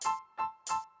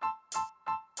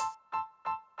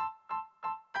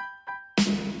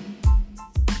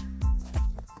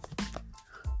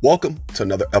Welcome to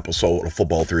another episode of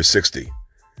Football 360.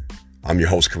 I'm your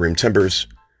host, Kareem Timbers.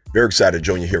 Very excited to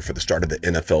join you here for the start of the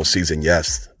NFL season.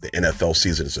 Yes, the NFL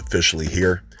season is officially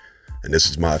here, and this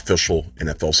is my official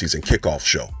NFL season kickoff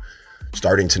show.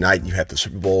 Starting tonight, you have the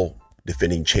Super Bowl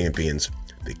defending champions,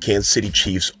 the Kansas City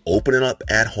Chiefs, opening up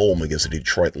at home against the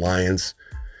Detroit Lions.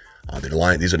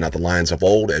 These are not the Lions of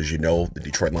old. As you know, the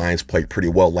Detroit Lions played pretty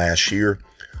well last year,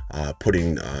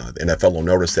 putting the NFL on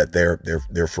notice that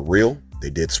they're for real. They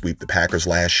did sweep the Packers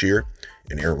last year,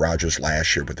 and Aaron Rodgers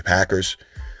last year with the Packers.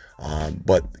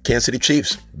 But Kansas City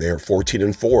Chiefs, they're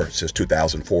 14-4 since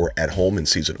 2004 at home in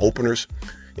season openers,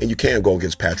 and you can't go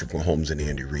against Patrick Mahomes and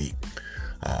Andy Reid.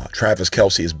 Travis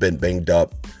Kelce has been banged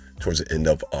up towards the end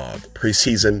of the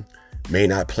preseason. May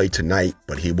not play tonight,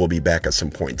 but he will be back at some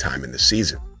point in time in the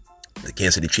season. The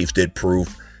Kansas City Chiefs did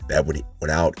prove that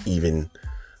without even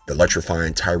the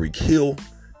electrifying Tyreek Hill,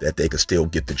 that they could still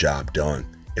get the job done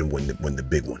and win the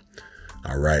big one.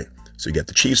 All right. So you got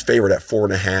the Chiefs favored at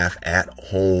 4.5 at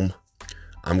home.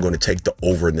 I'm going to take the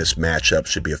over in this matchup.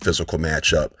 Should be a physical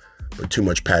matchup, but too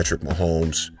much Patrick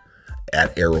Mahomes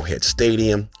at Arrowhead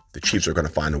Stadium. The Chiefs are going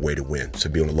to find a way to win. So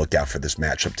be on the lookout for this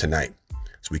matchup tonight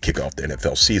as we kick off the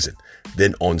NFL season.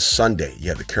 Then on Sunday, you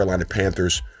have the Carolina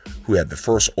Panthers, who had the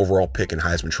first overall pick in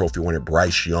Heisman Trophy winner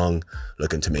Bryce Young,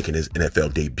 looking to make his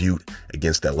NFL debut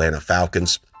against the Atlanta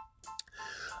Falcons.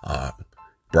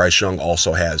 Bryce Young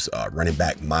also has running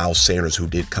back Miles Sanders, who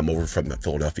did come over from the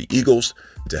Philadelphia Eagles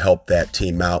to help that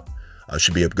team out.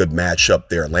 Should be a good matchup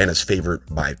there. Atlanta's favored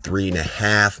by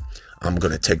 3.5. I'm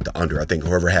going to take the under. I think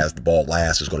whoever has the ball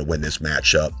last is going to win this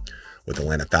matchup. With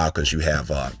Atlanta Falcons, you have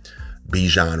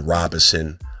Bijan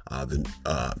Robinson,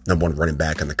 the number one running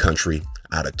back in the country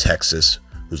out of Texas,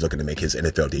 who's looking to make his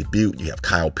NFL debut. You have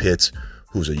Kyle Pitts,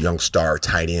 who's a young star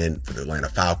tight end for the Atlanta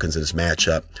Falcons in this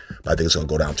matchup. But I think it's going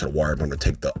to go down to the wire. I'm going to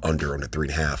take the under on the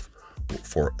 3.5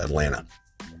 for Atlanta.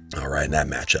 All right, in that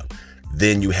matchup.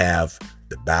 Then you have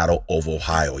the Battle of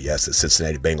Ohio. Yes, the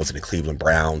Cincinnati Bengals and the Cleveland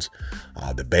Browns.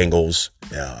 The Bengals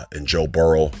and Joe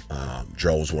Burrow.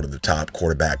 Joe's one of the top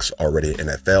quarterbacks already in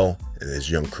NFL in his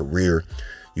young career.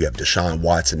 You have Deshaun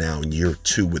Watson now in year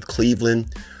 2 with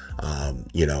Cleveland.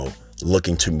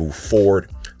 Looking to move forward.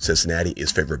 Cincinnati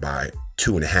is favored by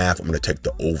 2.5. I'm going to take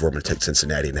the over. I'm going to take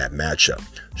Cincinnati in that matchup.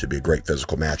 Should be a great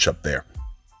physical matchup there.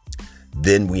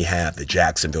 Then we have the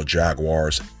Jacksonville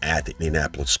Jaguars at the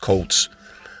Indianapolis Colts.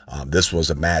 This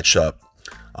was a matchup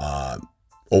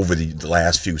over the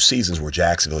last few seasons where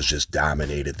Jacksonville has just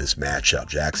dominated this matchup.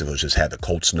 Jacksonville just had the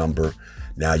Colts number.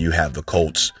 Now you have the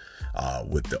Colts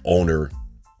with the owner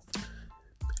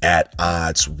at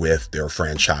odds with their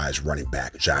franchise running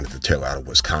back, Jonathan Taylor out of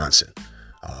Wisconsin.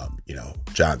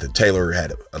 Jonathan Taylor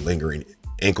had a lingering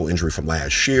ankle injury from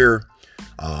last year,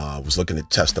 was looking to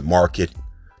test the market.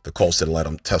 The Colts didn't let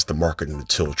him test the market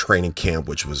until training camp,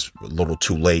 which was a little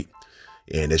too late.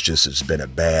 And it's been a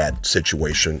bad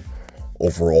situation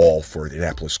overall for the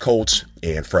Indianapolis Colts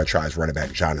and franchise running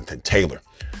back Jonathan Taylor,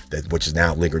 which is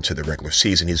now lingering to the regular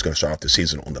season. He's going to start off the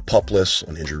season on the PUP list,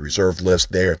 on the injury reserve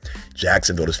list there.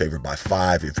 Jacksonville is favored by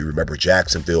 5. If you remember,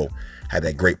 Jacksonville had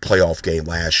that great playoff game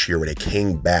last year where they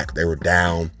came back. They were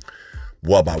down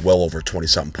by well over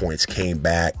 20-something points, came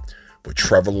back with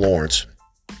Trevor Lawrence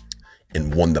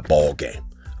and won the ball game.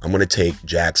 I'm going to take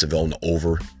Jacksonville in the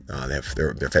over. They're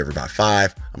favored by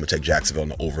 5. I'm going to take Jacksonville in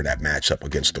the over in that matchup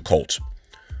against the Colts.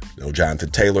 No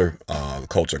Jonathan Taylor. The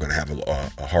Colts are going to have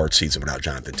a hard season without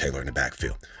Jonathan Taylor in the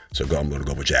backfield. So I'm going to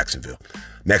go with Jacksonville.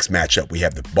 Next matchup, we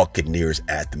have the Buccaneers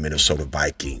at the Minnesota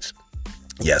Vikings.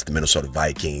 Yes, the Minnesota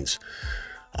Vikings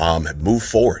have moved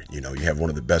forward. You have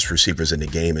one of the best receivers in the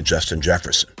game in Justin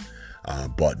Jefferson,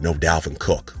 but no Dalvin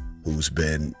Cook, who's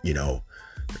been,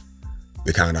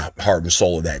 the kind of heart and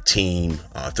soul of that team,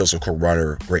 physical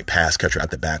runner, great pass catcher out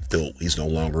the backfield. He's no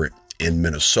longer in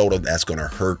Minnesota. That's going to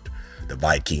hurt the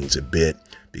Vikings a bit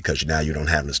because now you don't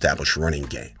have an established running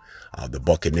game. The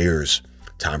Buccaneers,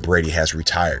 Tom Brady has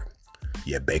retired.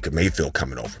 You have Baker Mayfield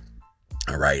coming over.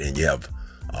 All right, and you have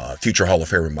future Hall of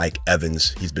Famer Mike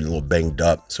Evans. He's been a little banged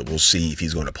up, so we'll see if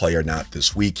he's going to play or not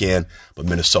this weekend. But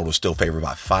Minnesota's still favored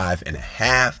by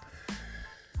 5.5.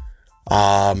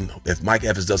 If Mike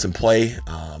Evans doesn't play,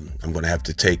 I'm going to have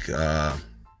to take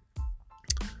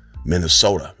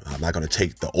Minnesota. I'm not going to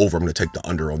take the over. I'm going to take the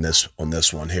under on this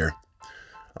one here,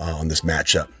 on this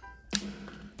matchup.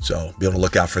 So be on the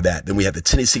lookout for that. Then we have the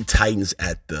Tennessee Titans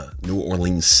at the New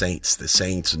Orleans Saints. The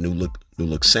Saints, new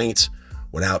look Saints.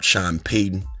 Without Sean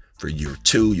Payton for year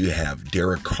 2, you have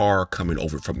Derek Carr coming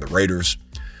over from the Raiders.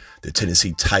 The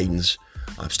Tennessee Titans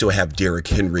still have Derrick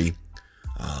Henry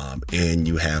And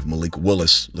you have Malik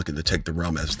Willis looking to take the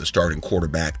realm as the starting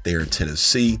quarterback there in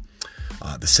Tennessee.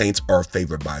 The Saints are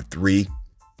favored by 3.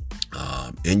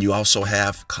 And you also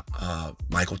have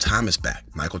Michael Thomas back.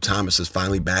 Michael Thomas is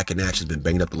finally back in action. He's been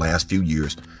banged up the last few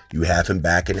years. You have him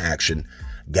back in action.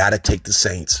 Got to take the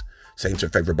Saints. Saints are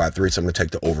favored by 3, so I'm going to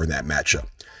take the over in that matchup.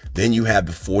 Then you have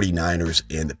the 49ers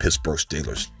and the Pittsburgh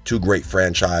Steelers. 2 great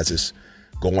franchises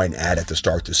going at it to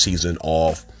start the season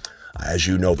off. As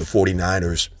you know, the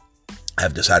 49ers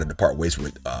have decided to part ways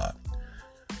with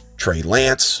Trey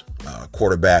Lance,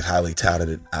 quarterback, highly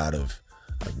touted out of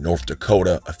South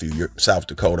Dakota a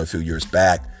few years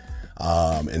back.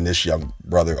 And this young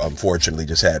brother, unfortunately,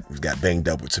 got banged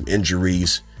up with some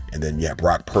injuries. And then you have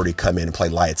Brock Purdy come in and play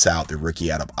lights out, the rookie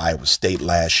out of Iowa State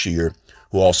last year,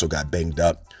 who also got banged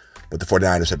up. But the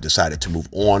 49ers have decided to move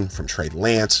on from Trey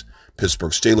Lance.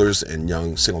 Pittsburgh Steelers and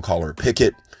young single caller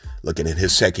Pickett looking at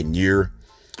his second year.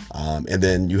 And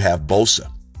then you have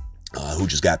Bosa, who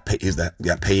just got paid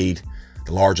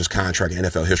the largest contract in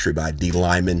NFL history by D.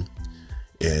 Lyman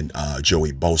and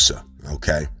Joey Bosa.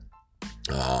 Okay.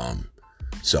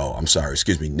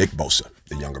 Nick Bosa,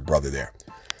 the younger brother there.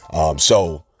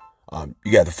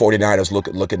 You got the 49ers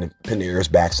looking to pin their ears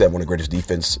back, one of the greatest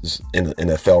defenses in the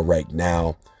NFL right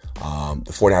now.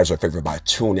 The 49ers are favored by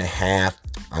 2.5.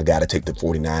 I got to take the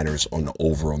 49ers on the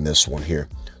over on this one here.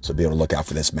 So be able to look out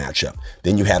for this matchup.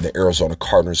 Then you have the Arizona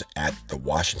Cardinals at the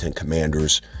Washington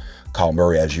Commanders. Kyle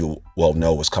Murray, as you well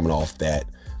know, was coming off that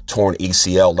torn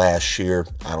ACL last year.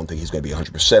 I don't think he's going to be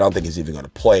 100%. I don't think he's even going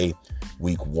to play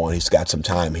week 1. He's got some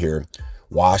time here.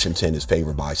 Washington is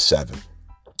favored by 7.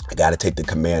 I got to take the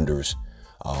Commanders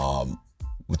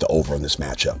with the over in this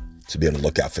matchup. So be able to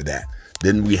look out for that.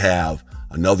 Then we have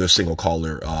another single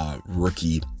caller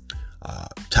rookie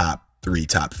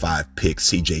top 5 pick,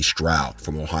 CJ Stroud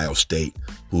from Ohio State,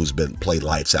 who's been played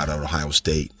lights out at Ohio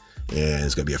State and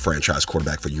is going to be a franchise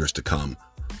quarterback for years to come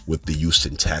with the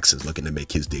Houston Texans, looking to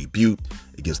make his debut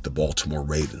against the Baltimore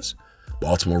Ravens.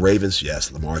 Baltimore Ravens,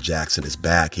 yes, Lamar Jackson is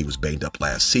back. He was banged up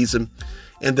last season.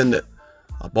 And then the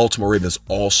Baltimore Ravens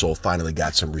also finally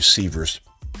got some receivers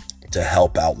to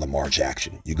help out Lamar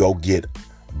Jackson. You go get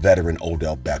veteran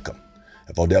Odell Beckham.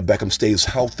 If Odell Beckham stays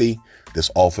healthy,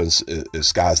 this offense is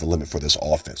sky's the limit for this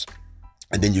offense.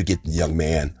 And then you get the young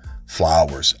man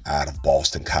Flowers out of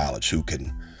Boston College,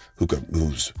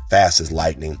 who's fast as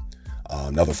lightning.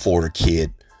 Another Florida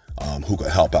kid who could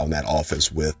help out in that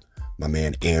offense with my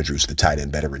man Andrews, the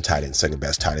veteran tight end, second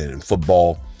best tight end in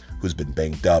football, who's been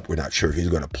banged up. We're not sure if he's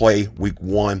going to play week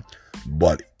 1,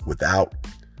 but without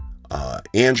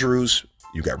Andrews,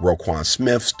 you got Roquan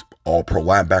Smith, all-pro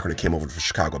linebacker that came over from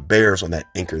Chicago Bears on that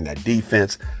anchor in that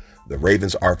defense. The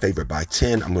Ravens are favored by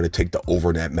 10. I'm going to take the over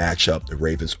in that matchup, the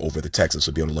Ravens over the Texans,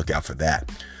 so be on the lookout for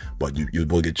that. But you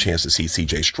will get a chance to see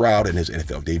C.J. Stroud in his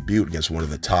NFL debut against one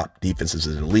of the top defenses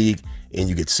in the league, and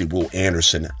you get to see Will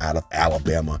Anderson out of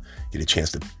Alabama get a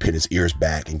chance to pin his ears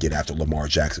back and get after Lamar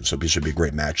Jackson. So it should be a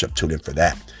great matchup. Tune in for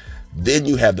that. Then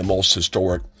you have the most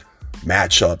historic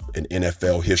matchup in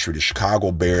NFL history, the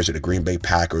Chicago Bears and the Green Bay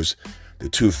Packers, the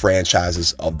 2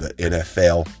 franchises of the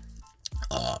NFL.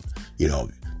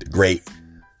 The great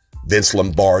Vince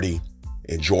Lombardi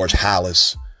and George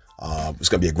Halas. It's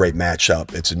going to be a great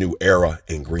matchup. It's a new era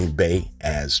in Green Bay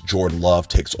as Jordan Love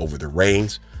takes over the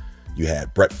reins. You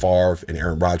had Brett Favre and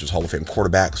Aaron Rodgers, Hall of Fame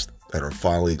quarterbacks that are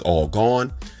finally all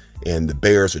gone. And the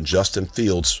Bears and Justin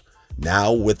Fields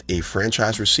now with a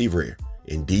franchise receiver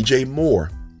in DJ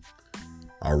Moore.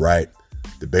 All right.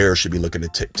 The Bears should be looking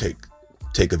to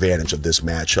take advantage of this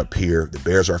matchup here. The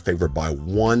Bears are favored by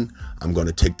 1. I'm going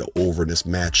to take the over in this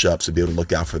matchup. So be able to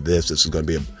look out for this. This is going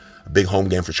to be a big home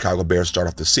game for Chicago Bears to start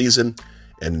off the season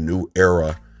and a new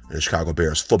era in Chicago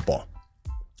Bears football.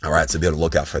 All right. So be able to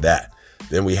look out for that.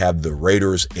 Then we have the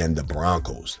Raiders and the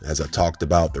Broncos. As I talked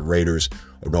about, the Raiders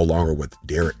are no longer with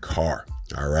Derek Carr.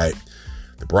 All right.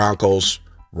 The Broncos,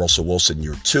 Russell Wilson,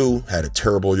 year 2, had a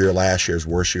terrible year last year, his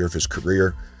worst year of his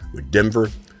career with Denver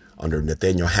under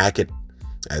Nathaniel Hackett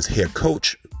as head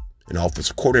coach and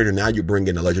offensive coordinator. Now you bring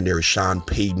in the legendary Sean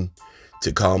Payton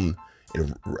to come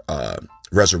and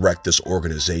resurrect this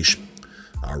organization.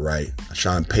 All right.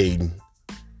 Sean Payton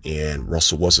and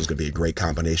Russell Wilson is going to be a great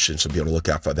combination, so be on the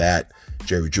lookout for that.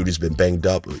 Jerry Jeudy's been banged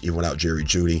up. Even without Jerry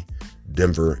Jeudy,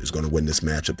 Denver is going to win this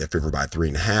matchup. They're favored by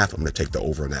 3.5. I'm going to take the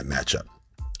over in that matchup.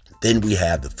 Then we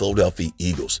have the Philadelphia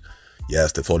Eagles.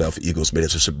 Yes, the Philadelphia Eagles made it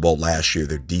to the Super Bowl last year.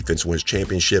 Their defense wins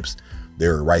championships.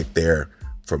 They're right there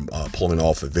from pulling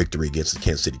off a victory against the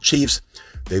Kansas City Chiefs.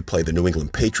 They play the New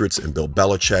England Patriots and Bill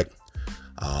Belichick.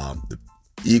 The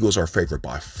Eagles are favored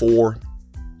by 4.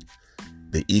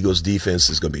 The Eagles defense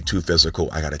is going to be too physical.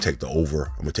 I got to take the over.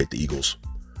 I'm going to take the Eagles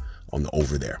on the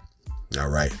over there. All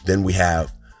right. Then we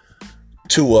have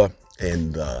Tua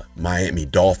and the Miami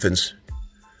Dolphins.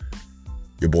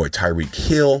 Your boy Tyreek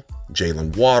Hill,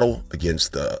 Jalen Waddle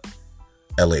against the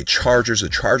LA Chargers. The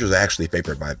Chargers are actually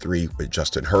favored by 3 with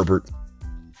Justin Herbert.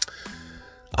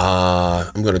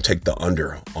 I'm going to take the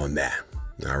under on that.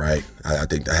 All right. I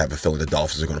think I have a feeling the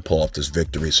Dolphins are going to pull off this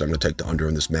victory, so I'm going to take the under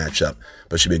in this matchup.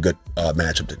 But it should be a good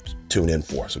matchup to tune in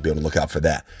for, so be on the lookout for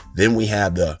that. Then we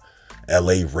have the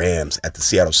LA Rams at the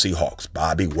Seattle Seahawks.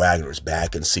 Bobby Wagner is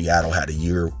back in Seattle, had a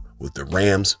year with the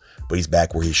Rams, but he's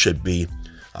back where he should be.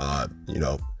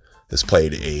 Has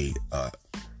played a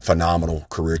phenomenal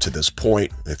career to this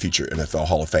point, a future NFL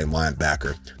Hall of Fame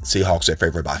linebacker. The Seahawks are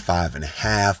favored by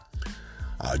 5.5.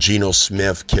 Geno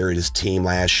Smith carried his team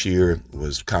last year,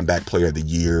 was comeback player of the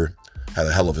year, had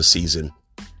a hell of a season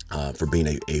for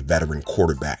being a veteran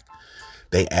quarterback.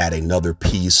 They add another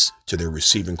piece to their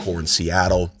receiving core in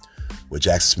Seattle with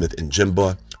Jackson Smith and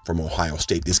Jimba from Ohio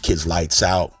State. This kid's lights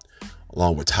out,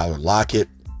 along with Tyler Lockett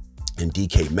and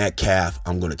DK Metcalf.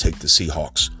 I'm going to take the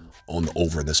Seahawks on the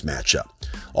over in this matchup.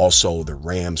 Also, the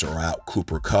Rams are out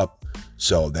Cooper Kupp,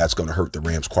 so that's going to hurt the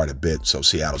Rams quite a bit. So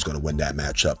Seattle's going to win that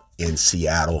matchup in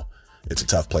Seattle. It's a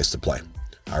tough place to play.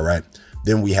 All right.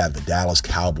 Then we have the Dallas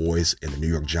Cowboys and the New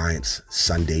York Giants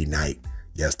Sunday night.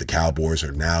 Yes, the Cowboys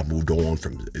are now moved on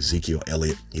from Ezekiel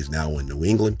Elliott. He's now in New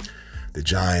England. The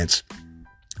Giants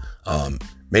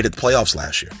made it the playoffs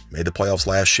last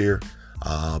year.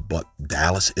 But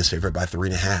Dallas is favored by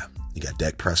 3.5. You got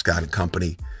Dak Prescott and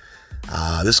company.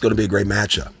 This is going to be a great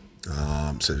matchup.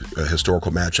 It's a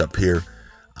historical matchup here.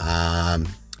 I'm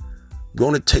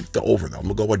going to take the over, though. I'm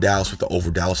going to go with Dallas with the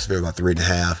over. Dallas is favored by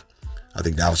 3.5. I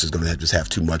think Dallas is going to just have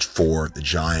too much for the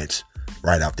Giants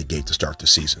right out the gate to start the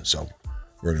season. So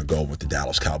we're going to go with the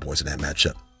Dallas Cowboys in that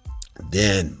matchup.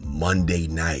 Then Monday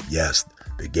night, yes,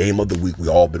 the game of the week we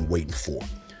all been waiting for.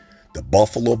 The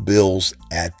Buffalo Bills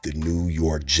at the New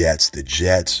York Jets. The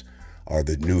Jets are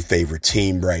the new favorite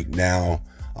team right now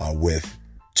with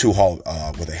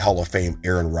a Hall of Fame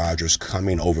Aaron Rodgers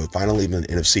coming over, finally leaving the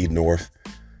NFC North.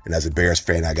 And as a Bears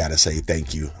fan, I got to say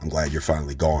thank you. I'm glad you're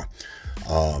finally gone.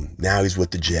 Now he's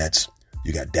with the Jets.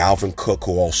 You got Dalvin Cook,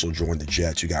 who also joined the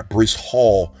Jets. You got Breece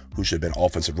Hall, who should have been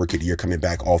Offensive Rookie of the Year, coming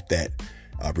back off that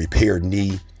repaired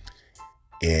knee.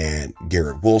 And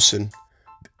Garrett Wilson.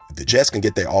 If the Jets can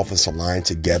get their offensive line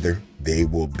together, they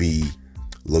will be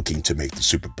looking to make the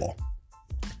Super Bowl.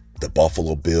 The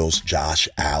Buffalo Bills, Josh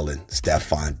Allen,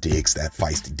 Stephon Diggs, that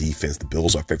feisty defense. The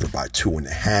Bills are favored by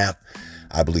 2.5.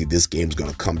 I believe this game is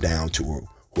going to come down to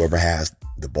whoever has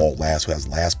the ball last, who has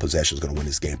last possession, is going to win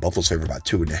this game. Buffalo's favored by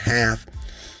 2.5.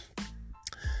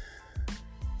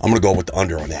 I'm going to go with the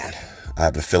under on that. I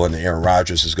have a feeling that Aaron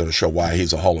Rodgers is going to show why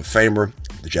he's a Hall of Famer.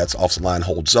 The Jets' offensive line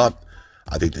holds up.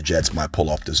 I think the Jets might pull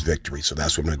off this victory. So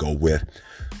that's what I'm going to go with.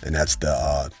 And that's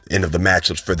the end of the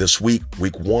matchups for this week.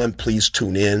 Week 1, please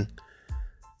tune in.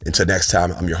 Until next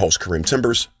time, I'm your host, Kareem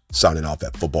Timbers, signing off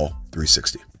at Football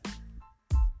 360.